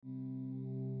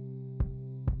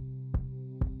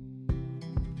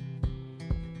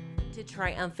to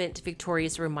Triumphant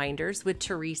Victorious Reminders with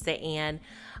Teresa Ann.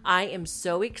 I am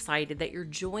so excited that you're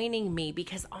joining me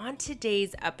because on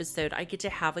today's episode, I get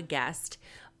to have a guest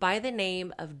by the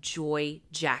name of Joy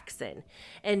Jackson.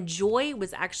 And Joy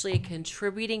was actually a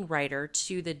contributing writer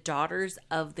to the Daughters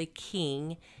of the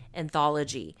King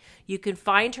anthology. You can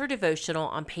find her devotional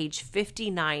on page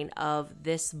 59 of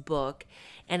this book,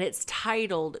 and it's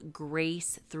titled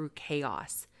Grace Through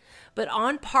Chaos. But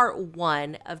on part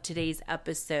 1 of today's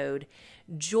episode,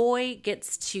 Joy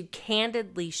gets to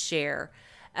candidly share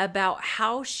about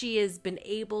how she has been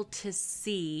able to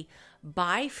see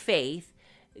by faith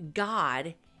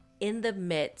God in the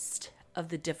midst of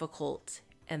the difficult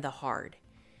and the hard.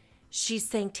 She's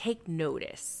saying, take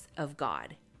notice of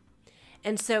God.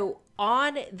 And so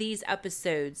on these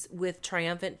episodes with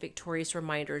Triumphant Victorious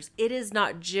Reminders, it is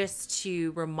not just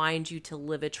to remind you to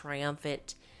live a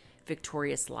triumphant,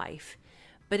 victorious life,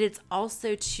 but it's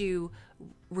also to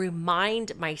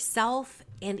remind myself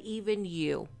and even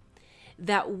you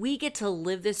that we get to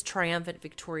live this triumphant,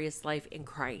 victorious life in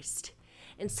Christ.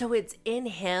 And so it's in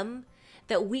Him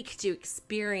that we get to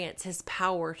experience His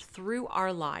power through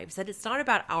our lives, that it's not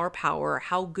about our power or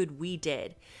how good we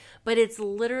did, but it's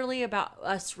literally about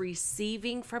us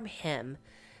receiving from Him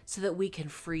so that we can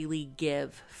freely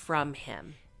give from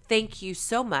Him. Thank you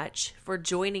so much for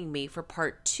joining me for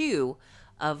part 2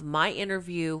 of my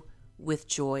interview with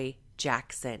Joy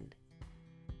Jackson.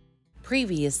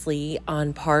 Previously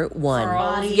on part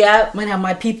 1. Yep. I'm going to have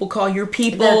my people call your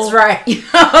people. That's right.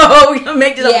 We're going to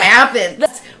make it happen.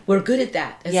 We're good at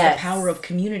that. It's the power of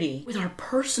community. With our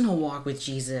personal walk with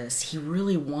Jesus, He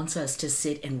really wants us to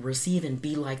sit and receive and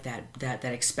be like that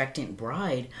expectant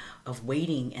bride of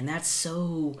waiting. And that's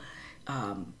so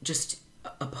just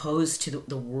opposed to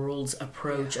the world's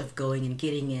approach of going and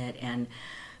getting it and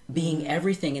being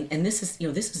everything. And this is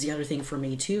the other thing for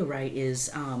me too, right?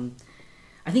 Is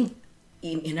I think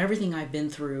in everything I've been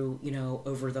through,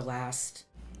 over the last...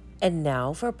 And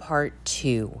now for part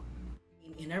 2.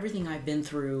 In everything I've been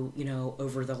through,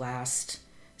 over the last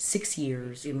 6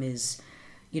 years,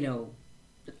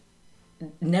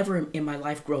 never in my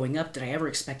life growing up did I ever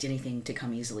expect anything to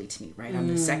come easily to me, right? I'm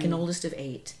the second oldest of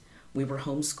 8. We were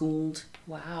homeschooled.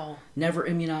 Wow. Never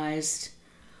immunized.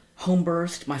 Home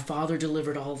birthed. My father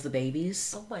delivered all of the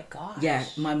babies. Oh my gosh. Yeah,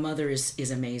 my mother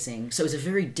is amazing. So it was a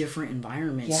very different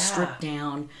environment, stripped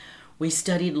down. We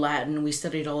studied Latin, we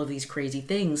studied all of these crazy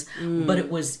things, but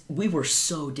we were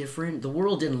so different. The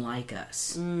world didn't like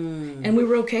us. And we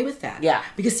were okay with that. Yeah.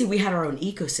 Because see, we had our own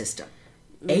ecosystem.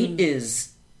 8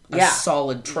 is a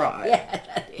solid tribe.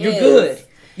 Yeah, You're good.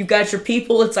 You've got your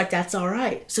people, it's like, that's all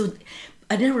right. So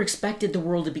I never expected the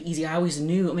world to be easy. I always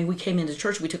knew, we came into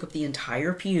church, we took up the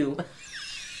entire pew,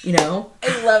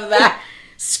 I love that.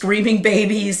 Screaming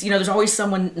babies, there's always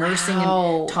someone nursing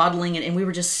and toddling, and we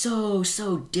were just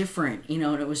so different,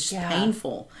 and it was just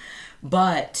painful.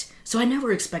 But, so I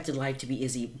never expected life to be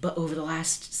easy, but over the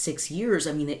last 6 years,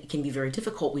 it can be very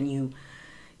difficult when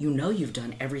you've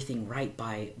done everything right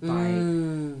by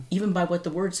even by what the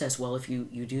word says. Well, if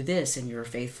you do this and you're a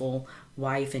faithful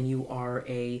wife and you are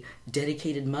a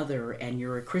dedicated mother and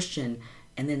you're a Christian,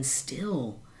 and then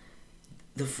still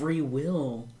the free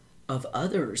will of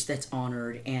others that's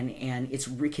honored, and it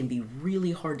can be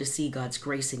really hard to see God's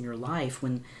grace in your life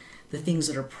when the things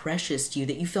that are precious to you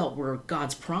that you felt were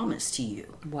God's promise to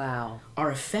you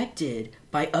are affected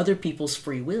by other people's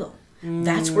free will.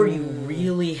 That's where you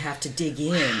really have to dig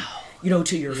in,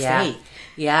 to your faith.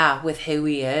 Yeah, with who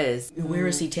He is. Where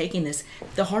is He taking this?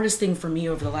 The hardest thing for me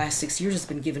over the last 6 years has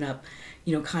been giving up,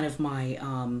 kind of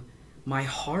my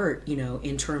heart,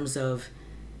 in terms of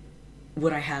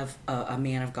would I have a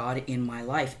man of God in my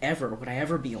life ever? Would I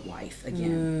ever be a wife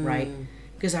again, right?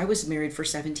 Because I was married for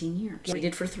 17 years. We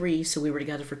did for 3, so we were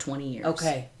together for 20 years.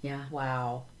 Okay. Yeah.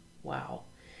 Wow.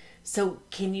 So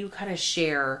can you kind of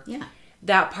share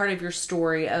that part of your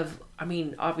story of,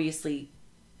 obviously,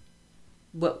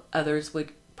 what others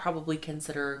would probably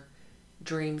consider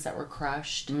dreams that were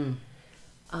crushed?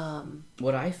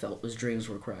 What I felt was dreams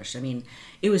were crushed.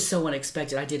 It was so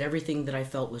unexpected. I did everything that I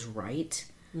felt was right.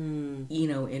 And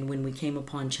when we came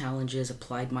upon challenges,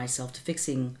 applied myself to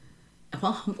fixing,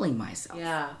 humbling myself.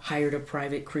 Yeah. Hired a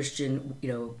private Christian,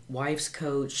 wife's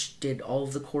coach, did all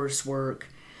of the coursework.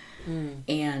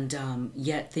 And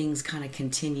yet things kind of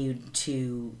continued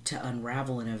to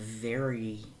unravel in a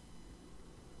very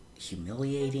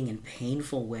humiliating and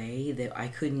painful way that I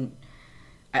couldn't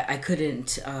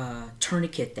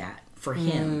tourniquet that for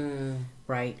Him,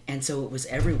 right? And so it was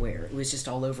everywhere. It was just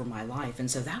all over my life.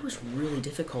 And so that was really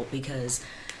difficult because,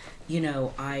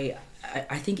 I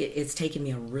think it's taken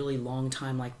me a really long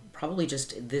time, like probably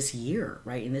just this year,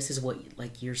 right? And this is what,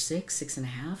 like year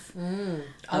 6.5.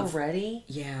 Already?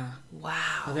 Yeah.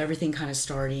 Wow. Of everything kind of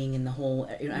starting and the whole,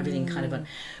 everything kind of,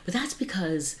 but that's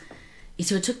because,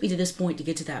 so it took me to this point to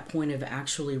get to that point of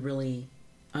actually really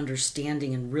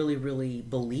understanding and really, really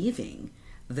believing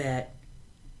that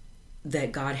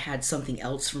God had something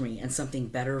else for me and something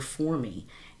better for me.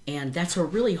 And that's a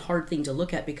really hard thing to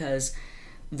look at, because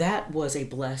that was a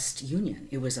blessed union.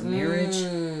 It was a marriage.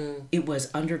 It was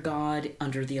under God,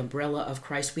 under the umbrella of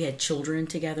Christ. We had children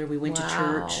together. We went to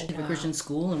church, to a Christian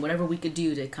school, and whatever we could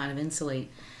do to kind of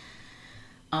insulate.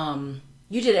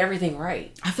 You did everything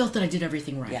right. I felt that I did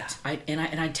everything right. Yeah. I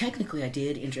technically I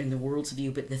did in the world's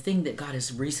view, but the thing that God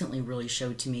has recently really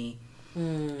showed to me,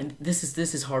 and this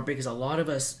is hard because a lot of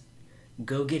us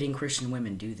go-getting Christian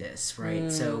women do this, right?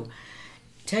 So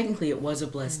technically it was a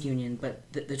blessed union, but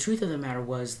the truth of the matter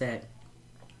was that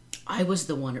I was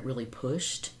the one that really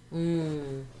pushed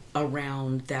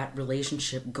around that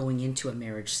relationship going into a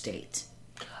marriage state.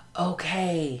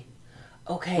 Okay,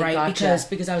 right, gotcha.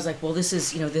 because I was like, well, this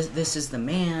is, this is the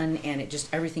man, and it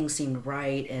just, everything seemed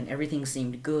right and everything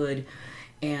seemed good,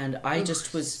 and I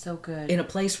just was so good in a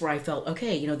place where I felt,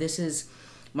 okay, this is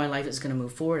my life is going to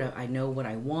move forward. I know what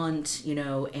I want,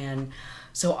 and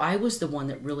so I was the one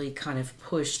that really kind of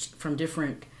pushed from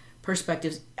different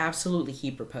perspectives. Absolutely,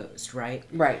 he proposed, right?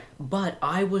 Right. But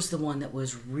I was the one that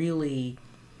was really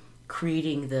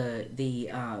creating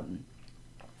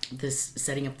this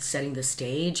setting the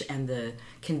stage and the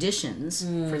conditions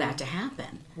for that to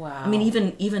happen. Wow. I mean,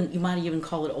 even you might even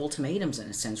call it ultimatums in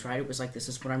a sense, right? It was like, this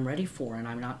is what I'm ready for, and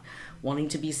I'm not wanting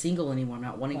to be single anymore. I'm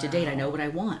not wanting to date. I know what I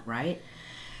want, right?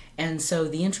 And so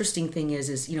the interesting thing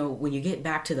is when you get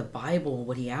back to the Bible,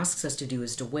 what he asks us to do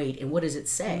is to wait. And what does it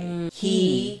say?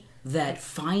 He that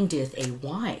findeth a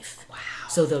wife. Wow.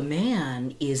 So the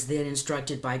man is then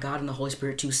instructed by God and the Holy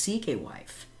Spirit to seek a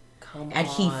wife. And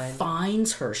he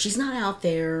finds her. She's not out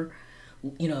there,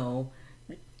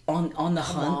 on the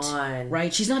hunt,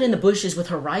 right? She's not in the bushes with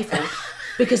her rifle,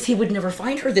 because he would never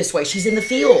find her this way. She's in the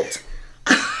field.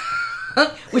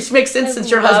 Which makes sense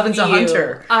since your husband's a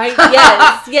hunter.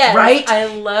 Yes. Right? I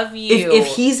love you. If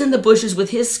he's in the bushes with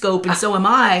his scope and so am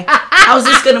I, how's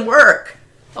this going to work?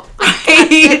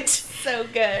 Right? So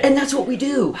good. And that's what we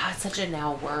do. Wow, it's such a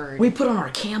now word. We put on our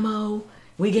camo.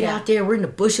 We get out there. We're in the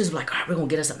bushes. We're like, all right, we're going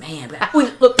to get us a man.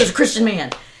 Look, there's a Christian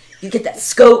man. You get that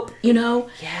scope,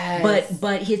 Yes.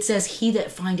 But it says, he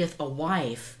that findeth a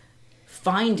wife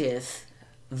findeth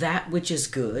that which is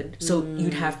good. So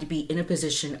you'd have to be in a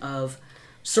position of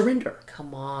surrender.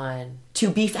 Come on. To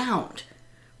be found,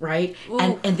 right?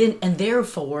 And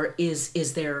therefore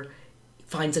is there,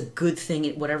 finds a good thing,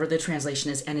 whatever the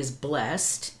translation is, and is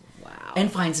blessed. Wow.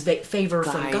 And finds favor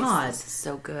from God. This is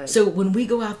so good. So when we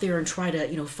go out there and try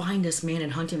to, find this man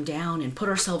and hunt him down and put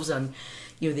ourselves on,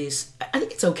 these, I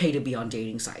think it's okay to be on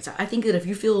dating sites. I think that if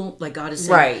you feel like God is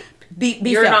saying, right, be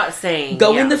you're found. not saying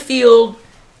go in the field,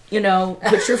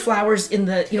 put your flowers in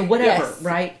the, whatever, yes.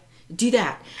 right? Do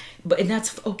that, and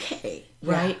that's okay,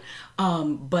 right? Yeah.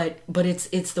 But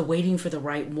it's the waiting for the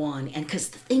right one, and because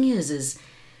the thing is.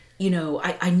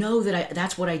 I know that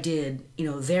that's what I did,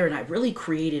 there, and I really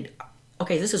created,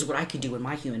 okay, this is what I could do in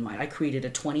my human mind. I created a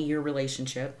 20-year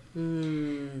relationship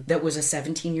that was a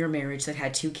 17-year marriage that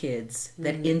had 2 kids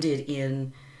that ended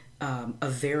in a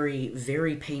very,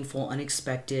 very painful,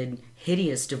 unexpected,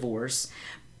 hideous divorce.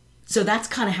 So that's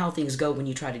kind of how things go when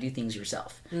you try to do things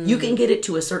yourself. You can get it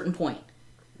to a certain point.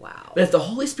 Wow. But if the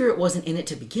Holy Spirit wasn't in it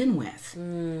to begin with,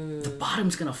 the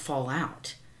bottom's going to fall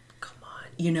out.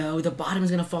 The bottom is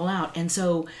going to fall out. And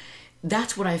so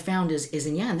that's what I found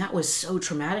and that was so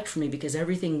traumatic for me, because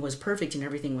everything was perfect and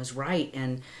everything was right.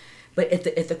 But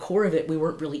at the core of it, we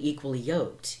weren't really equally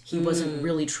yoked. He wasn't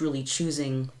really truly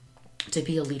choosing to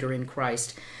be a leader in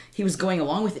Christ. He was going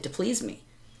along with it to please me.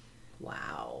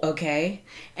 Wow. Okay.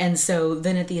 And so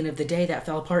then at the end of the day, that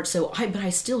fell apart. But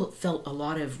I still felt a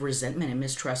lot of resentment and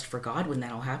mistrust for God when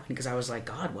that all happened, because I was like,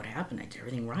 God, what happened? I did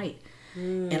everything right.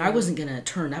 And I wasn't going to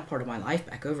turn that part of my life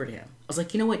back over to him. I was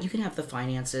like, you know what? You can have the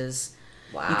finances.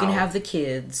 Wow. You can have the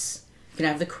kids. You can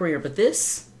have the career. But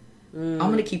this, I'm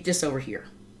going to keep this over here.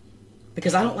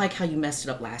 Because I don't like how you messed it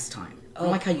up last time. I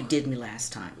don't like how you did me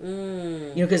last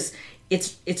time. Because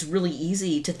it's really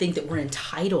easy to think that we're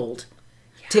entitled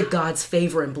to God's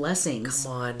favor and blessings.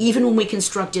 Come on. Even when we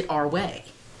construct it our way.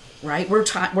 Right? We're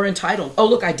entitled. Oh,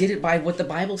 look, I did it by what the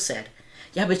Bible said.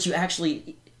 Yeah, but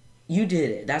you did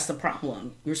it. That's the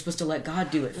problem. You're supposed to let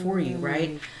God do it for you,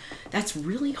 right? That's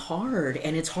really hard,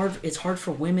 and it's hard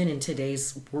for women in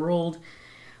today's world.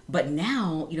 But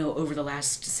now, over the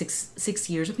last six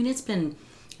years, I mean, it's been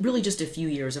really just a few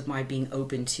years of my being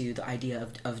open to the idea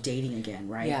of dating again,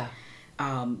 right? Yeah.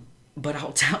 But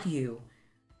I'll tell you.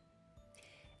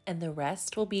 And the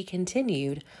rest will be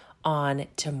continued on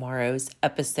tomorrow's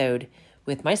episode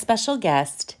with my special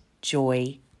guest,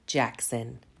 Joy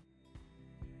Jackson.